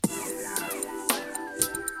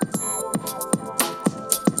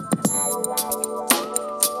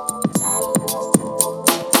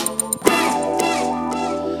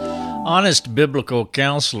Honest biblical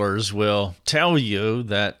counselors will tell you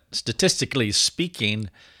that, statistically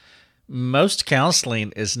speaking, most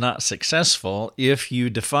counseling is not successful if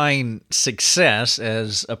you define success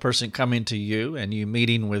as a person coming to you and you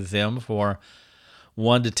meeting with them for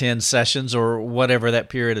 1 to 10 sessions or whatever that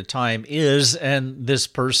period of time is, and this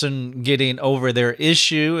person getting over their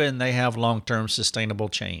issue and they have long-term sustainable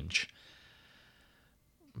change.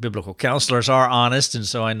 Biblical counselors are honest, and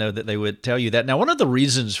so I know that they would tell you that. Now, one of the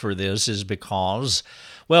reasons for this is because,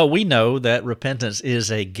 well, we know that repentance is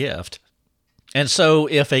a gift. And so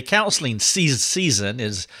if a counseling season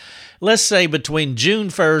is, let's say, between June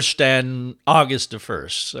 1st and August the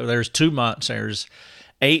 1st, so there's 2 months, there's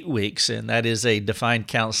 8 weeks, and that is a defined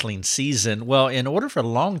counseling season. Well, in order for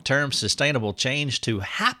long-term sustainable change to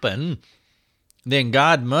happen, then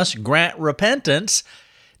God must grant repentance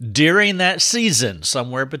during that season,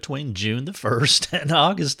 somewhere between June the 1st and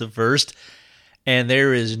August the 1st, and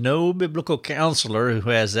there is no biblical counselor who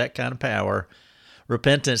has that kind of power.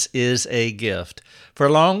 Repentance is a gift. For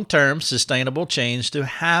long-term sustainable change to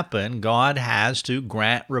happen, God has to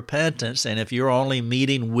grant repentance, and if you're only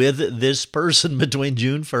meeting with this person between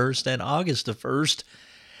June 1st and August the 1st,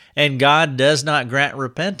 and God does not grant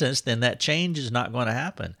repentance, then that change is not going to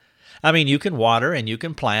happen. I mean, you can water and you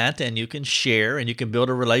can plant and you can share and you can build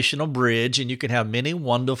a relational bridge and you can have many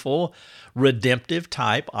wonderful redemptive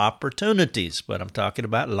type opportunities, but I'm talking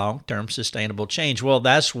about long-term sustainable change. Well,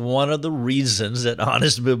 that's one of the reasons that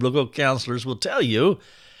honest biblical counselors will tell you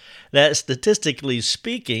that statistically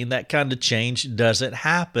speaking, that kind of change doesn't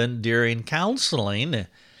happen during counseling.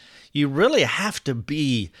 You really have to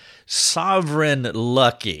be sovereign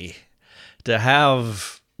lucky to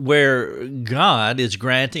have where God is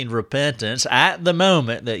granting repentance at the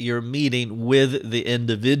moment that you're meeting with the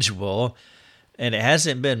individual. And it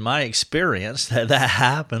hasn't been my experience that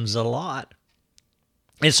happens a lot.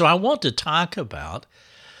 And so I want to talk about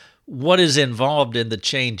what is involved in the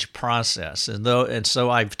change process. And so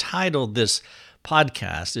I've titled this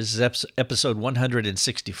podcast, this is episode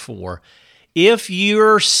 164, If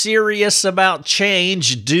You're Serious About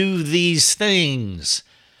Change, Do These Things.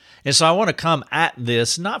 And so I want to come at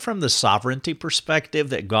this not from the sovereignty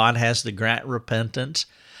perspective that God has to grant repentance.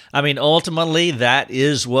 I mean, ultimately, that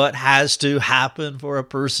is what has to happen for a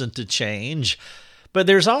person to change. But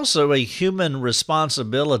there's also a human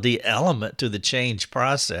responsibility element to the change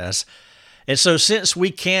process. And so since we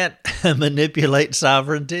can't manipulate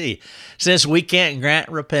sovereignty, since we can't grant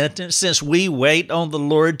repentance, since we wait on the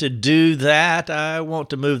Lord to do that, I want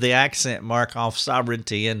to move the accent mark off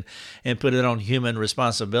sovereignty and put it on human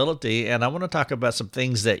responsibility. And I want to talk about some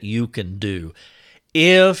things that you can do.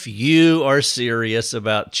 If you are serious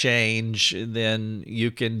about change, then you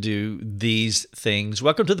can do these things.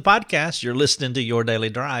 Welcome to the podcast. You're listening to Your Daily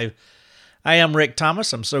Drive. I am Rick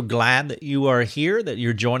Thomas. I'm so glad that you are here, that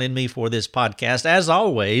you're joining me for this podcast. As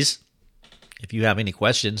always, if you have any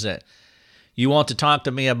questions that you want to talk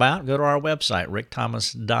to me about, go to our website,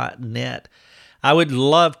 rickthomas.net. I would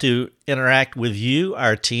love to interact with you.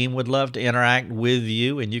 Our team would love to interact with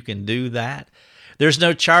you, and you can do that. There's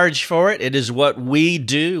no charge for it. It is what we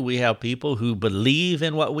do. We have people who believe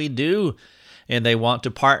in what we do, and they want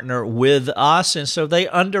to partner with us, and so they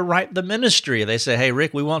underwrite the ministry. They say, hey,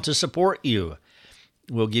 Rick, we want to support you.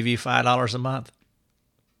 We'll give you $5 a month.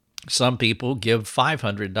 Some people give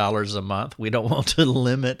 $500 a month. We don't want to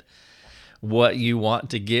limit what you want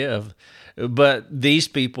to give. But these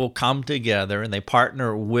people come together and they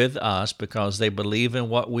partner with us because they believe in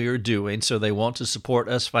what we are doing, so they want to support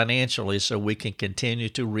us financially so we can continue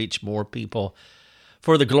to reach more people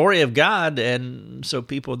for the glory of God, and so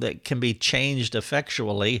people that can be changed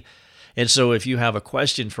effectually. And so if you have a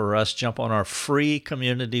question for us, jump on our free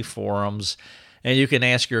community forums, and you can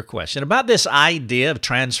ask your question about this idea of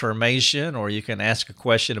transformation, or you can ask a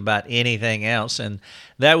question about anything else, and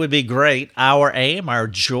that would be great. Our aim, our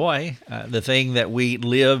joy, the thing that we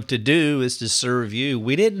live to do is to serve you.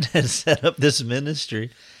 We didn't set up this ministry.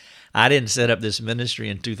 I didn't set up this ministry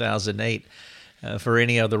in 2008. For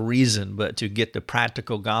any other reason but to get the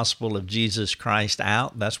practical gospel of Jesus Christ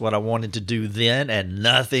out. That's what I wanted to do then, and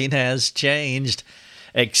nothing has changed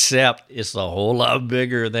except it's a whole lot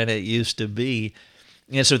bigger than it used to be.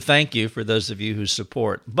 And so thank you for those of you who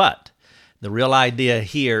support. But the real idea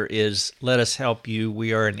here is let us help you.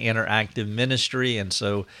 We are an interactive ministry, and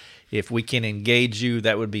so if we can engage you,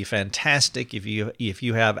 that would be fantastic. If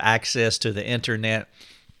you have access to the internet,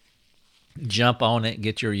 jump on it,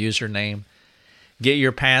 get your username, get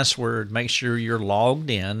your password, make sure you're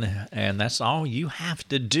logged in, and that's all you have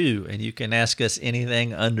to do. And you can ask us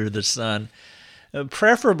anything under the sun.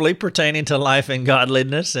 preferably pertaining to life and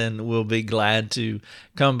godliness, and we'll be glad to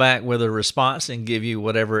come back with a response and give you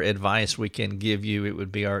whatever advice we can give you. It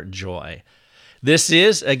would be our joy. This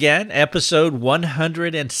is, again, episode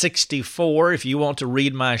 164. If you want to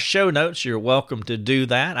read my show notes, you're welcome to do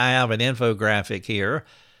that. I have an infographic here.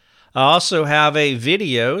 I also have a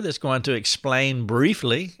video that's going to explain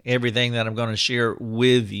briefly everything that I'm going to share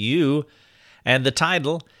with you. And the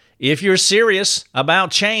title, If You're Serious About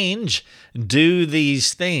Change, Do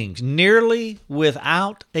These Things. Nearly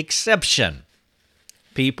without exception,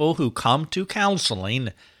 people who come to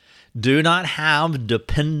counseling do not have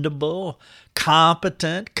dependable,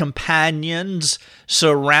 competent companions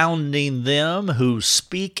surrounding them who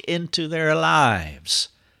speak into their lives.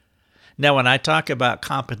 Now, when I talk about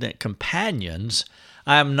competent companions,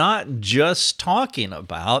 I'm not just talking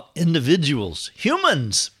about individuals,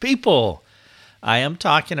 humans, people. I am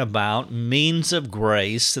talking about means of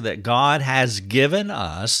grace that God has given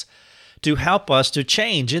us to help us to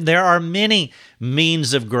change. And there are many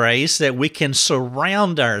means of grace that we can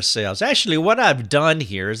surround ourselves. Actually, what I've done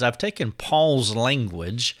here is I've taken Paul's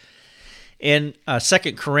language in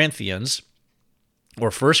 2 Corinthians,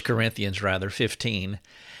 or 1 Corinthians rather, 15,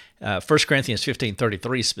 1 Corinthians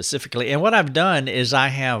 15:33 specifically. And what I've done is I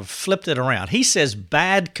have flipped it around. He says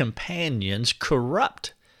bad companions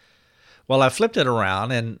corrupt. Well, I flipped it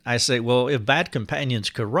around and I say, well, if bad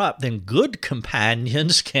companions corrupt, then good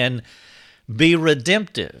companions can be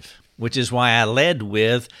redemptive, which is why I led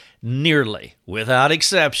with nearly, without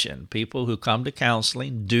exception, people who come to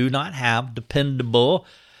counseling do not have dependable,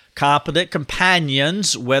 competent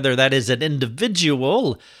companions, whether that is an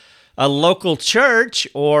individual, a local church,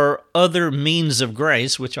 or other means of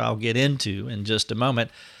grace, which I'll get into in just a moment.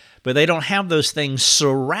 But they don't have those things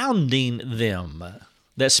surrounding them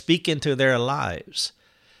that speak into their lives.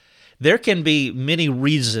 There can be many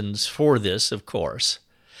reasons for this, of course.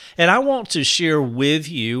 And I want to share with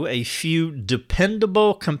you a few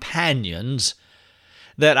dependable companions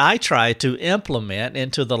that I try to implement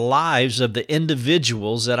into the lives of the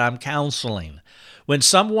individuals that I'm counseling. When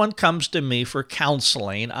someone comes to me for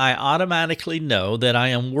counseling, I automatically know that I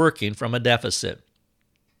am working from a deficit.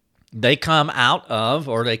 They come out of,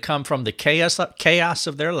 or they come from the chaos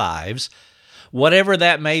of their lives, whatever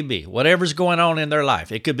that may be, whatever's going on in their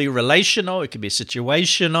life. It could be relational, it could be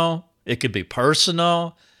situational, it could be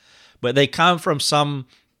personal, but they come from some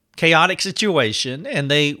chaotic situation and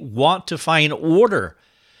they want to find order.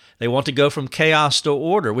 They want to go from chaos to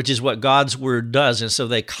order, which is what God's Word does. And so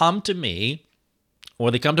they come to me, or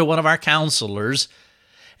they come to one of our counselors,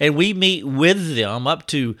 and we meet with them up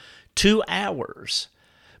to 2 hours.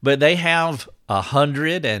 But they have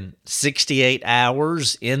 168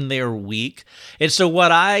 hours in their week. And so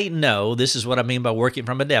what I know, this is what I mean by working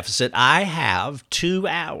from a deficit, I have 2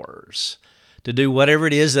 hours to do whatever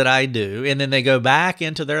it is that I do, and then they go back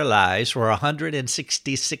into their lives for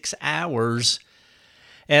 166 hours.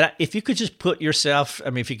 And if you could just put yourself,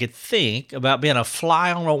 if you could think about being a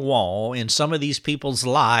fly on a wall in some of these people's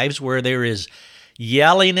lives where there is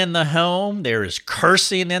yelling in the home, there is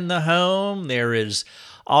cursing in the home, there is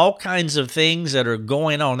all kinds of things that are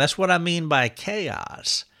going on. That's what I mean by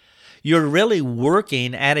chaos. You're really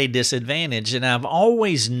working at a disadvantage, and I've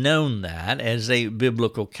always known that as a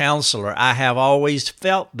biblical counselor. I have always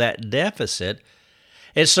felt that deficit.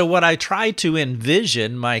 And so what I try to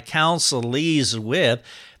envision my counselees with,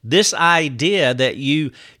 this idea that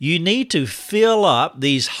you need to fill up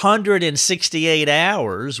these 168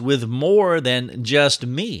 hours with more than just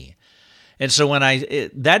me. And so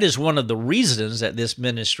that is one of the reasons that this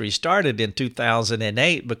ministry started in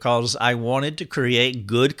 2008, because I wanted to create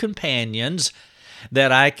good companions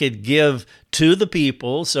that I could give to the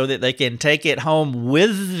people so that they can take it home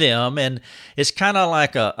with them. And it's kind of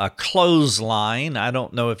like a clothesline. I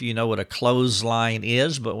don't know if you know what a clothesline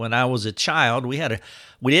is, but when I was a child, we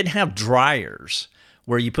didn't have dryers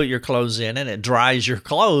where you put your clothes in and it dries your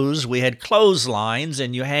clothes. We had clotheslines,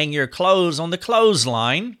 and you hang your clothes on the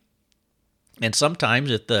clothesline. And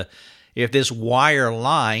sometimes if this wire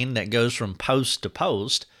line that goes from post to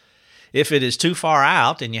post, if it is too far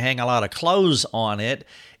out and you hang a lot of clothes on it,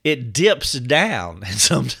 it dips down. And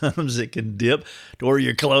sometimes it can dip to where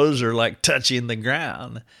your clothes are like touching the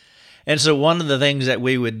ground. And so one of the things that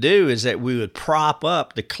we would do is that we would prop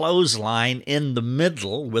up the clothesline in the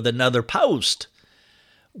middle with another post.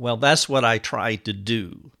 Well, that's what I try to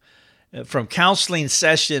do. From counseling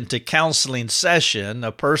session to counseling session,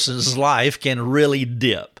 a person's life can really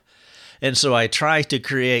dip. And so I try to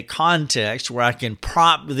create context where I can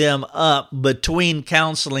prop them up between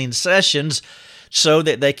counseling sessions so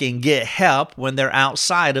that they can get help when they're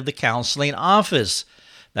outside of the counseling office.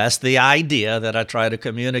 That's the idea that I try to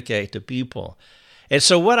communicate to people. And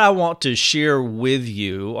so what I want to share with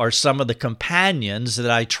you are some of the companions that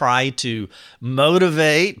I try to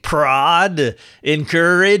motivate, prod,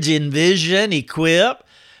 encourage, envision, equip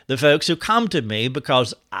the folks who come to me,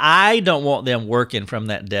 because I don't want them working from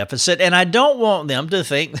that deficit, and I don't want them to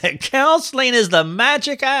think that counseling is the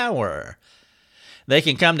magic hour. They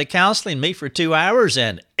can come to counseling, meet for 2 hours,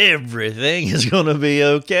 and everything is going to be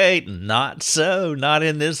okay. Not so, not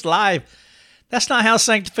in this life. That's not how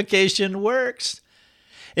sanctification works.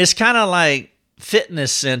 It's kind of like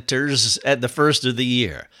fitness centers at the first of the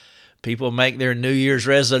year. People make their New Year's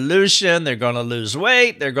resolution. They're going to lose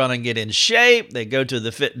weight. They're going to get in shape. They go to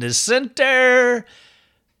the fitness center.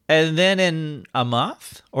 And then in a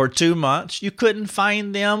month or 2 months, you couldn't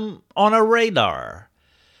find them on a radar.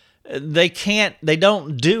 They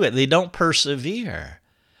don't do it. They don't persevere.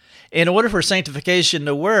 In order for sanctification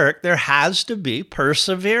to work, there has to be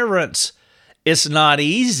perseverance. It's not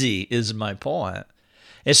easy, is my point.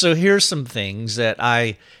 And so here's some things that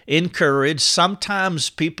I encourage.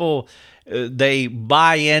 Sometimes people, they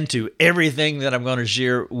buy into everything that I'm going to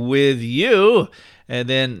share with you. And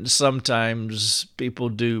then sometimes people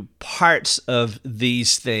do parts of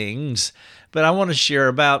these things. But I want to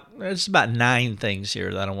share it's about 9 things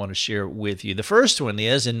here that I want to share with you. The first one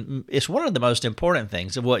is, and it's one of the most important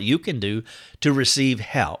things of what you can do to receive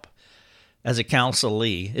help as a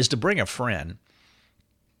counselee, is to bring a friend.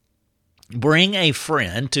 Bring a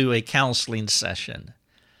friend to a counseling session.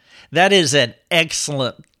 That is an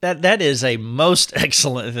excellent, that is a most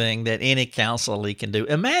excellent thing that any counselee can do.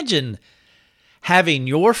 Imagine having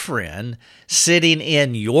your friend sitting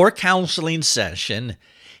in your counseling session,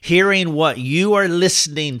 hearing what you are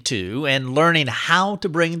listening to and learning how to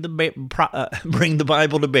bring the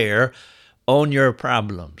Bible to bear on your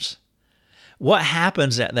problems. What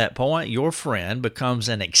happens at that point? Your friend becomes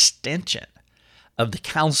an extension of the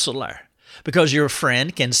counselor, because your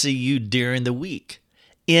friend can see you during the week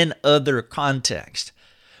in other contexts.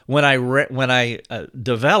 When I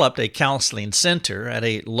developed a counseling center at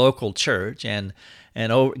a local church and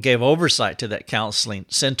gave oversight to that counseling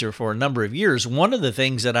center for a number of years, one of the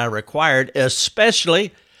things that I required,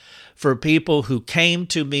 especially for people who came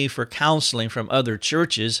to me for counseling from other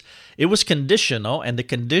churches, it was conditional, and the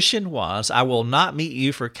condition was, I will not meet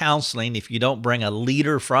you for counseling if you don't bring a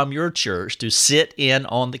leader from your church to sit in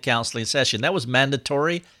on the counseling session. That was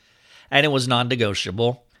mandatory, and it was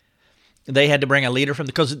non-negotiable. They had to bring a leader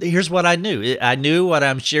because here's what I knew. I knew what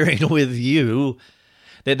I'm sharing with you,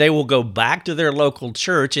 that they will go back to their local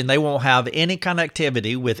church and they won't have any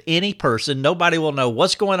connectivity with any person. Nobody will know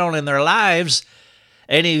what's going on in their lives.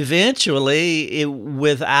 And eventually,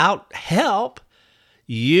 without help,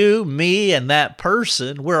 you, me, and that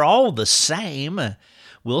person, we're all the same.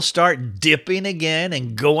 We'll start dipping again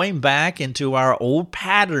and going back into our old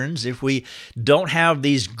patterns if we don't have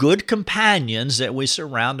these good companions that we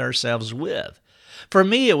surround ourselves with. For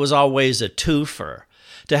me, it was always a twofer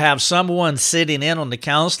to have someone sitting in on the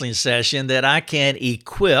counseling session that I can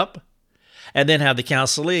equip, and then have the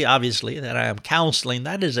counselee, obviously, that I am counseling.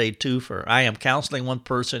 That is a twofer. I am counseling one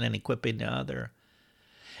person and equipping the other.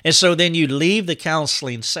 And so then you leave the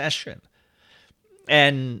counseling session,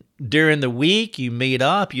 and during the week you meet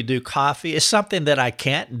up, you do coffee. It's something that I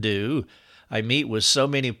can't do. I meet with so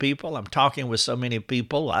many people. I'm talking with so many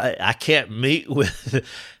people. I can't meet with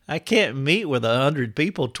 100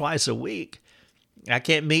 people twice a week. I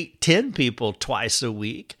can't meet 10 people twice a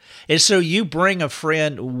week. And so you bring a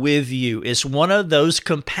friend with you. It's one of those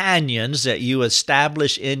companions that you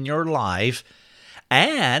establish in your life,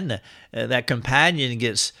 and that companion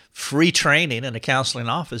gets free training in a counseling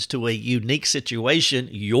office to a unique situation,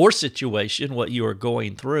 your situation, what you are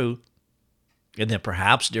going through. And then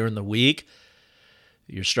perhaps during the week,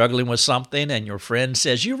 you're struggling with something and your friend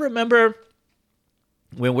says, you remember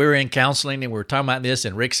when we were in counseling and we were talking about this,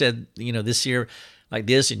 and Rick said, this year like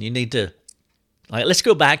this, and you need to, let's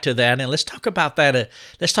go back to that and let's talk about that.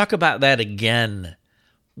 Let's talk about that again.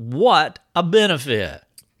 What a benefit.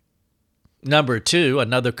 Number 2,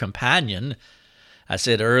 another companion. I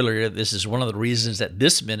said earlier, this is one of the reasons that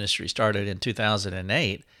this ministry started in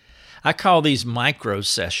 2008. I call these micro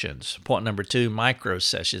sessions. Point number 2, micro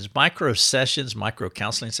sessions. Micro sessions, micro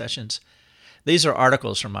counseling sessions. These are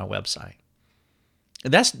articles from my website.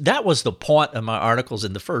 That was the point of my articles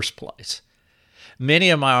in the first place. Many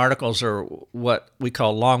of my articles are what we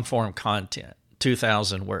call long-form content,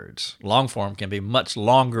 2,000 words. Long-form can be much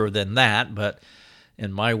longer than that, but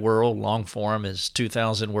in my world, long-form is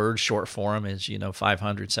 2,000 words. Short-form is,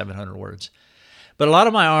 500, 700 words. But a lot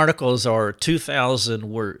of my articles are 2,000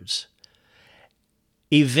 words.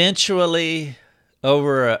 Eventually,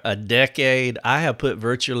 over a decade, I have put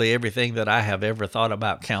virtually everything that I have ever thought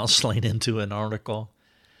about counseling into an article.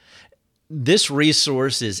 This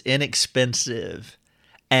resource is inexpensive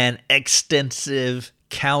and extensive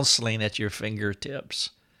counseling at your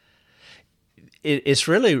fingertips. It's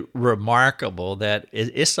really remarkable that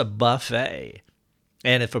it's a buffet.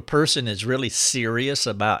 And if a person is really serious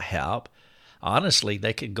about help, honestly,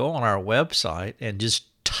 they could go on our website and just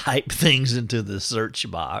type things into the search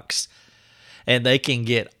box, and they can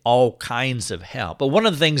get all kinds of help. But one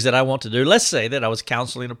of the things that I want to do, let's say that I was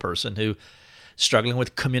counseling a person who struggling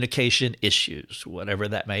with communication issues, whatever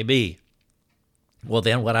that may be. Well,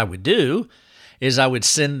 then what I would do is I would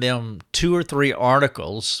send them 2 or 3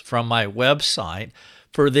 articles from my website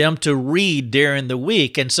for them to read during the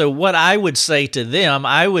week. And so what I would say to them,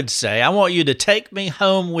 I would say, I want you to take me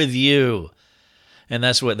home with you. And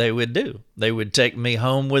that's what they would do. They would take me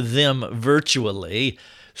home with them virtually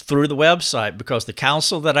through the website, because the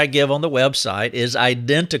counsel that I give on the website is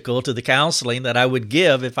identical to the counseling that I would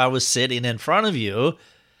give if I was sitting in front of you.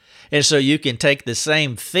 And so you can take the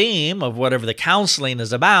same theme of whatever the counseling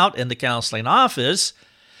is about in the counseling office,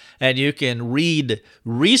 and you can read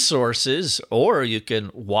resources, or you can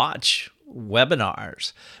watch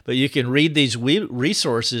webinars. But you can read these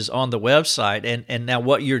resources on the website, and now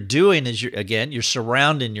what you're doing is, you're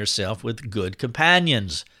surrounding yourself with good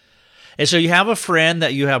companions. And so you have a friend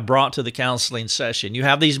that you have brought to the counseling session. You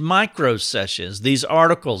have these micro sessions, these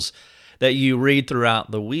articles that you read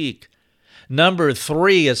throughout the week. Number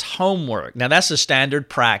 3 is homework. Now, that's a standard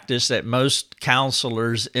practice that most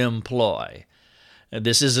counselors employ. And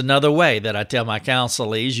this is another way that I tell my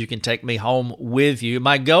counselees, you can take me home with you.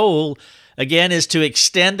 My goal, again, is to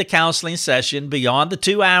extend the counseling session beyond the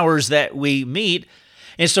 2 hours that we meet.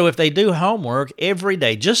 And so if they do homework every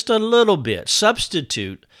day, just a little bit,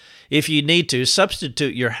 if you need to,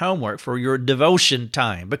 substitute your homework for your devotion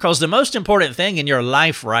time. Because the most important thing in your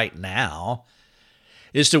life right now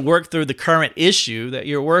is to work through the current issue that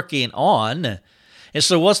you're working on. And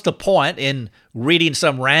so what's the point in reading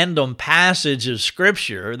some random passage of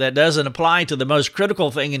Scripture that doesn't apply to the most critical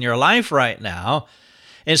thing in your life right now?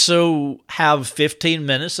 And so have 15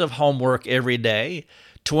 minutes of homework every day,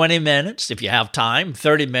 20 minutes if you have time,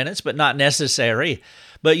 30 minutes, but not necessary.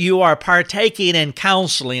 But you are partaking in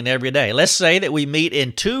counseling every day. Let's say that we meet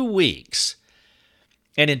in 2 weeks,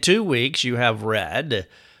 and in 2 weeks you have read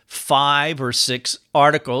 5 or 6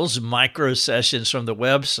 articles, micro sessions from the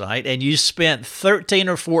website, and you spent 13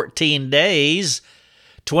 or 14 days,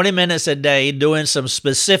 20 minutes a day doing some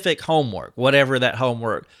specific homework, whatever that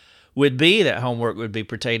homework would be. That homework would be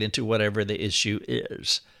pertaining to whatever the issue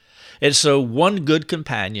is. And so one good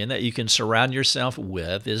companion that you can surround yourself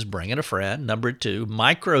with is bringing a friend. Number 2,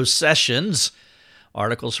 micro sessions,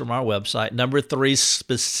 articles from our website. Number 3,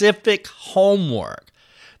 specific homework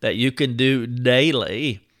that you can do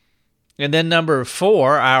daily. And then number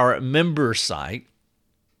 4, our member site,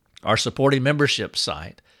 our supporting membership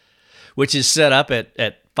site, which is set up at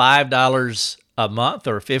 $5 a month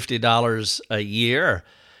or $50 a year.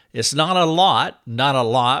 It's not a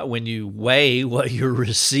lot when you weigh what you're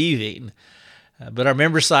receiving. But our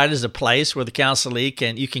member site is a place where the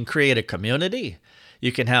counselee you can create a community.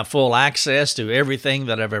 You can have full access to everything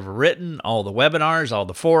that I've ever written, all the webinars, all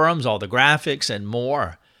the forums, all the graphics, and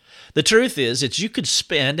more. The truth is that you could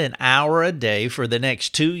spend an hour a day for the next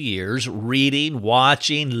 2 years reading,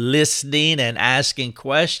 watching, listening, and asking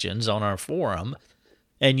questions on our forum,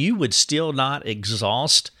 and you would still not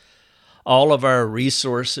exhaust all of our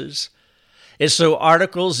resources. And so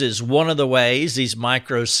articles is one of the ways, these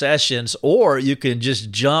micro sessions, or you can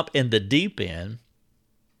just jump in the deep end.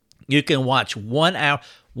 You can watch 1 hour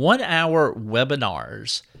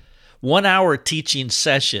webinars, 1 hour teaching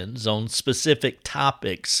sessions on specific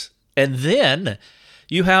topics. And then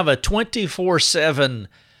you have a 24/7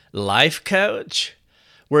 life coach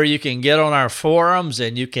where you can get on our forums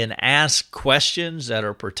and you can ask questions that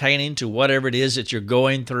are pertaining to whatever it is that you're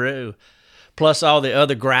going through, plus all the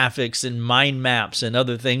other graphics and mind maps and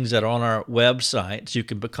other things that are on our website. So you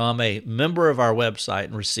can become a member of our website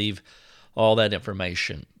and receive all that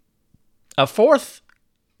information. A 4th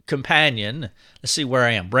companion, let's see where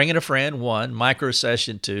I am. Bringing a friend, 1, micro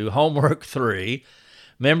session 2, homework 3,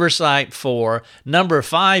 member site 4, number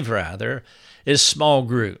 5 is small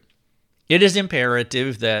group. It is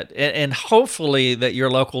imperative that, and hopefully that your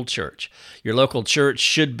local church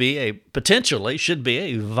should be potentially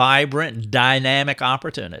a vibrant, dynamic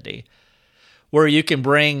opportunity where you can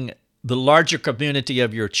bring the larger community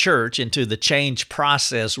of your church into the change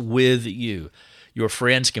process with you. Your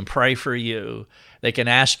friends can pray for you. They can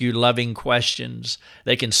ask you loving questions.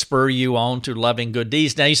 They can spur you on to loving good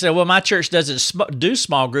deeds. Now you say, well, my church doesn't do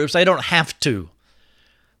small groups. They don't have to.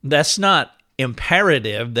 That's not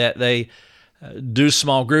imperative that they do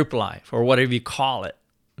small group life or whatever you call it,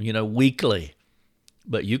 weekly.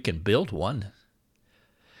 But you can build one.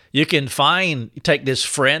 You can take this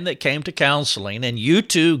friend that came to counseling and you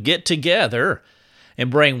two get together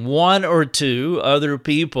and bring one or two other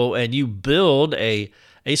people and you build a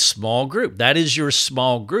small group. That is your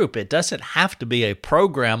small group. It doesn't have to be a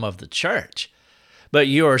program of the church, but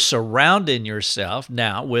you are surrounding yourself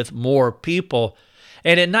now with more people.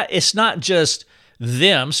 And it's not just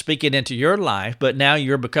them speaking into your life, but now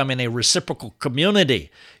you're becoming a reciprocal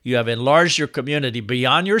community. You have enlarged your community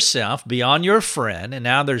beyond yourself, beyond your friend, and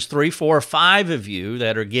now there's 3, 4, 5 of you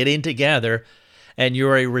that are getting together, and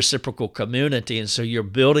you're a reciprocal community, and so you're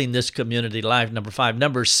building this community life. Number 5.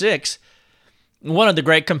 Number 6, one of the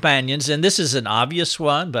great companions, and this is an obvious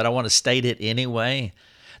one, but I want to state it anyway,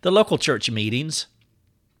 the local church meetings,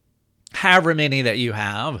 however many that you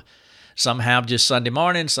have. Some have just Sunday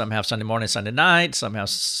morning, some have Sunday morning, Sunday night, some have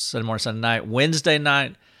Sunday morning, Sunday night, Wednesday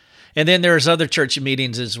night. And then there's other church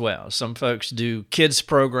meetings as well. Some folks do kids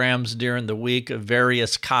programs during the week of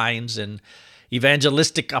various kinds and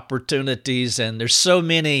evangelistic opportunities. And there's so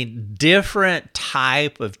many different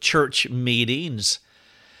type of church meetings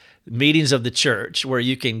of the church where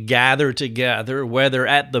you can gather together, whether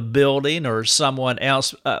at the building or someone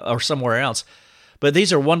else or somewhere else. But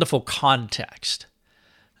these are wonderful contexts.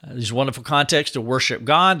 There's wonderful context to worship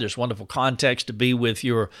God. There's wonderful context to be with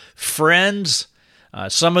your friends.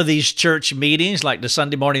 Some of these church meetings, like the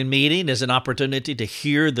Sunday morning meeting, is an opportunity to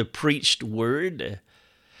hear the preached word.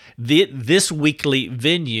 This weekly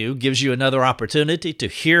venue gives you another opportunity to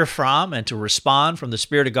hear from and to respond from the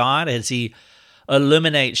Spirit of God as He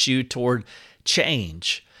illuminates you toward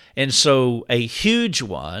change. And so a huge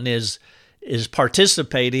one is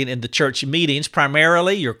participating in the church meetings,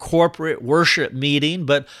 primarily your corporate worship meeting,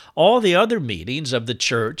 but all the other meetings of the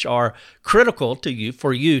church are critical to you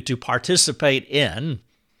for you to participate in.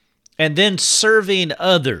 And then serving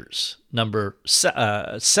others. Number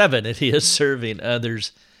 7, it is serving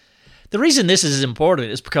others. The reason this is important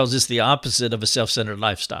is because it's the opposite of a self-centered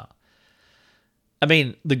lifestyle. I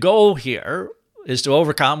mean, the goal here is to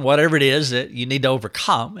overcome whatever it is that you need to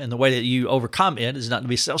overcome. And the way that you overcome it is not to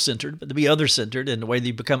be self-centered, but to be other-centered. And the way that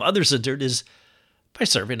you become other-centered is by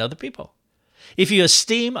serving other people. If you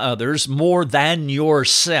esteem others more than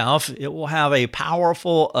yourself, it will have a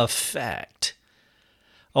powerful effect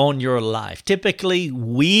on your life. Typically,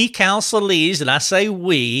 we counselees, and I say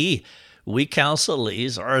we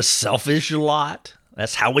counselees are a selfish lot.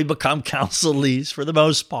 That's how we become counselees for the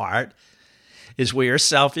most part. Is we are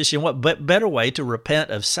selfish, and what better way to repent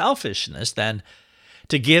of selfishness than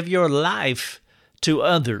to give your life to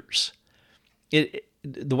others?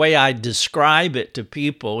 The way I describe it to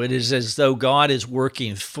people, it is as though God is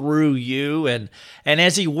working through you, and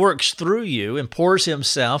as He works through you and pours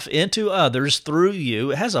Himself into others through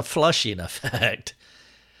you, it has a flushing effect.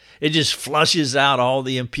 It just flushes out all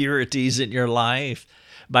the impurities in your life.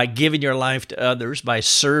 By giving your life to others, by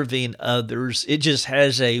serving others, it just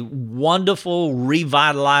has a wonderful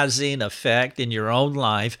revitalizing effect in your own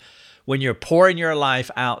life when you're pouring your life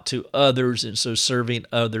out to others, and so serving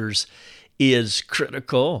others is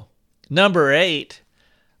critical. Number 8,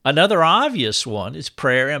 another obvious one is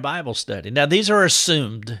prayer and Bible study. Now, these are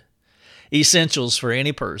assumed essentials for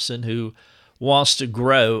any person who wants to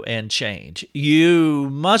grow and change. You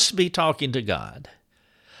must be talking to God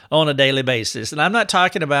on a daily basis. And I'm not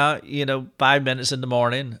talking about, 5 minutes in the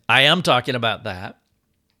morning. I am talking about that.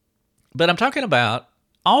 But I'm talking about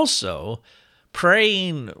also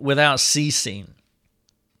praying without ceasing.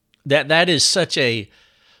 That is such a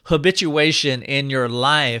habituation in your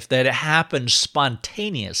life that it happens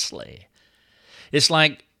spontaneously. It's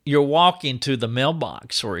like you're walking to the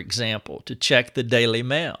mailbox, for example, to check the daily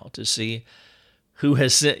mail to see who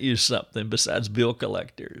has sent you something besides bill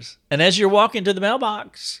collectors. And as you're walking to the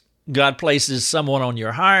mailbox, God places someone on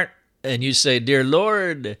your heart, and you say, "Dear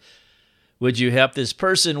Lord, would you help this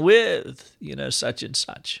person with, such and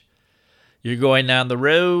such?" You're going down the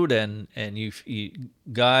road, and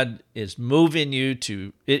God is moving you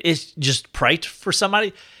to, it's just pray for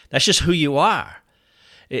somebody. That's just who you are.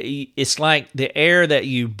 It's like the air that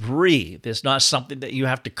you breathe. It's not something that you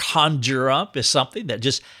have to conjure up. It's something that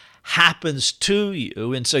just happens to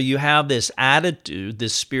you. And so you have this attitude,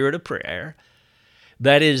 this spirit of prayer,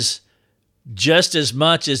 that is just as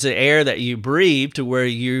much as the air that you breathe, to where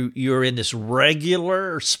you're in this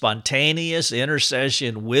regular, spontaneous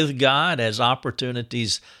intercession with God as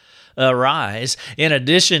opportunities arise. In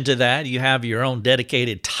addition to that, you have your own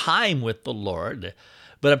dedicated time with the Lord.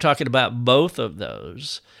 But I'm talking about both of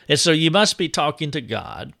those. And so you must be talking to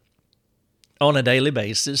God on a daily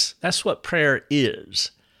basis. That's what prayer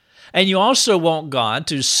is. And you also want God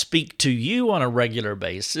to speak to you on a regular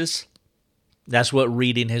basis. That's what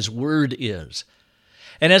reading His Word is.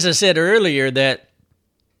 And as I said earlier, that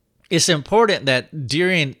it's important that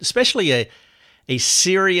during, especially a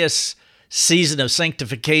serious season of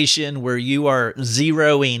sanctification where you are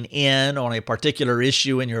zeroing in on a particular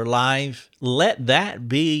issue in your life, let that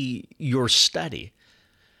be your study.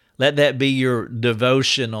 Let that be your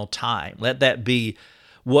devotional time. Let that be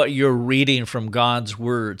what you're reading from God's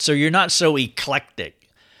Word. So you're not so eclectic.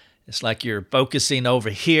 It's like you're focusing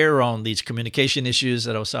over here on these communication issues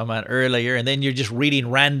that I was talking about earlier, and then you're just reading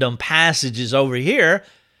random passages over here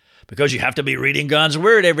because you have to be reading God's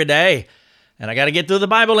Word every day. And I got to get through the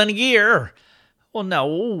Bible in a year. Well,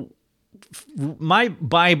 no. My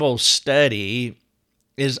Bible study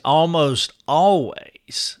is almost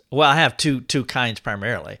always, well, I have two kinds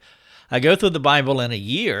primarily. I go through the Bible in a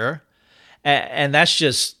year, and that's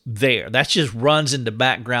just there. That just runs in the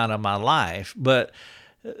background of my life.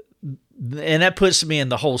 And that puts me in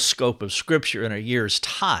the whole scope of Scripture in a year's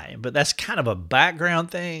time. But that's kind of a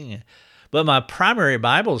background thing. But my primary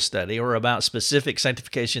Bible study are about specific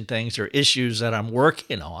sanctification things or issues that I'm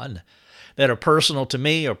working on that are personal to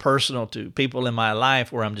me or personal to people in my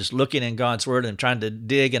life, where I'm just looking in God's Word and trying to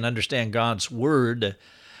dig and understand God's Word.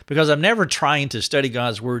 Because I'm never trying to study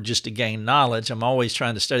God's Word just to gain knowledge. I'm always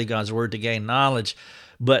trying to study God's Word to gain knowledge,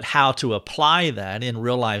 but how to apply that in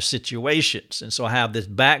real life situations. And so I have this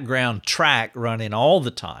background track running all the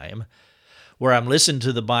time where I'm listening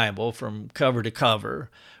to the Bible from cover to cover.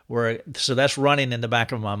 So that's running in the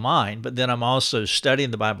back of my mind, but then I'm also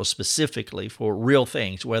studying the Bible specifically for real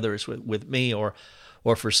things, whether it's with me or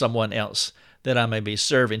for someone else that I may be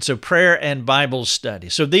serving. So prayer and Bible study.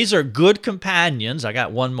 So these are good companions. I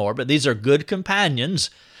got one more, but these are good companions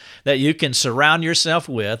that you can surround yourself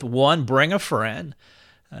with. One, bring a friend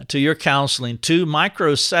to your counseling. Two,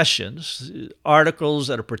 micro sessions, articles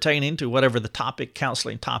that are pertaining to whatever the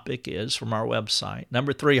counseling topic is from our website.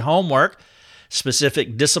 Number three, homework.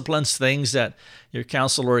 Specific disciplines, things that your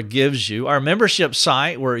counselor gives you. Our membership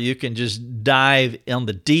site where you can just dive in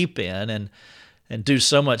the deep end and do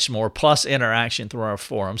so much more, plus interaction through our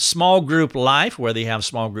forum. Small group life, whether you have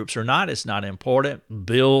small groups or not, it's not important.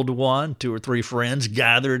 Build one, 2 or 3 friends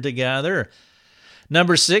gathered together.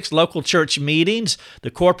 Number 6, local church meetings,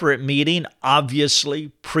 the corporate meeting,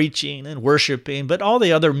 obviously preaching and worshiping, but all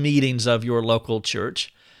the other meetings of your local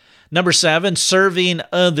church. Number 7, serving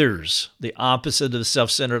others, the opposite of the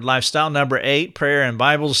self-centered lifestyle. Number 8, prayer and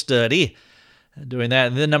Bible study, doing that.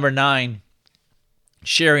 And then number 9,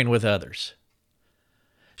 sharing with others.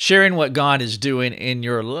 Sharing what God is doing in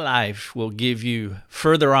your life will give you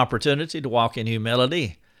further opportunity to walk in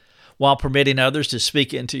humility while permitting others to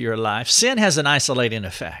speak into your life. Sin has an isolating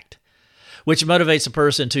effect, which motivates a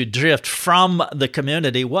person to drift from the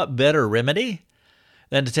community. What better remedy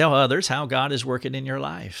than to tell others how God is working in your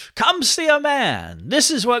life? Come see a man. This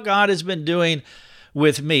is what God has been doing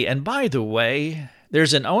with me. And by the way,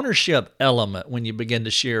 there's an ownership element when you begin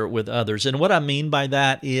to share with others. And what I mean by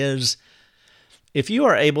that is, if you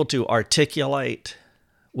are able to articulate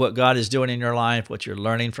what God is doing in your life, what you're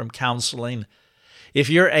learning from counseling, if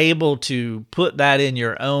you're able to put that in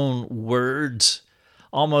your own words,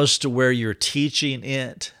 almost to where you're teaching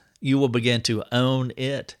it, you will begin to own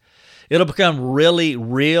it. It'll become really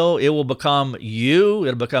real. It will become you.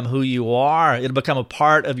 It'll become who you are. It'll become a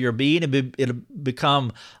part of your being. It'll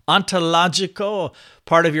become ontological,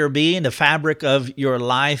 part of your being, the fabric of your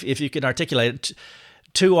life, if you can articulate it.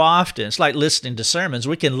 Too often, it's like listening to sermons.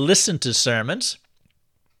 We can listen to sermons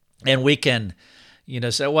and we can,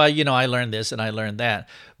 say, well, I learned this and I learned that.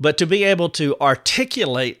 But to be able to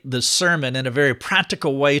articulate the sermon in a very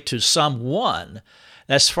practical way to someone,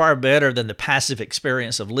 that's far better than the passive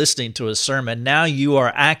experience of listening to a sermon. Now you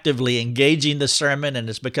are actively engaging the sermon and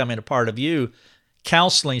it's becoming a part of you.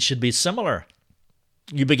 Counseling should be similar.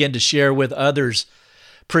 You begin to share with others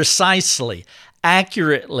precisely,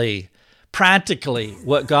 accurately, practically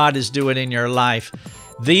what God is doing in your life.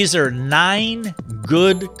 These are 9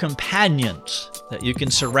 good companions that you can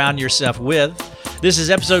surround yourself with. This is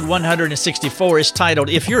episode 164. It's titled,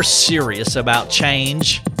 If You're Serious About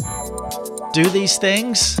Change, Do These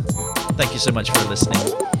Things. Thank you so much for listening.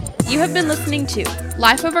 You have been listening to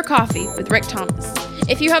Life Over Coffee with Rick Thomas.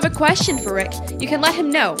 If you have a question for Rick, you can let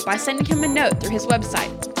him know by sending him a note through his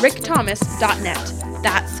website, rickthomas.net.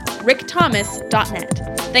 That's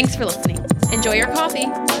rickthomas.net. Thanks for listening. Enjoy your coffee.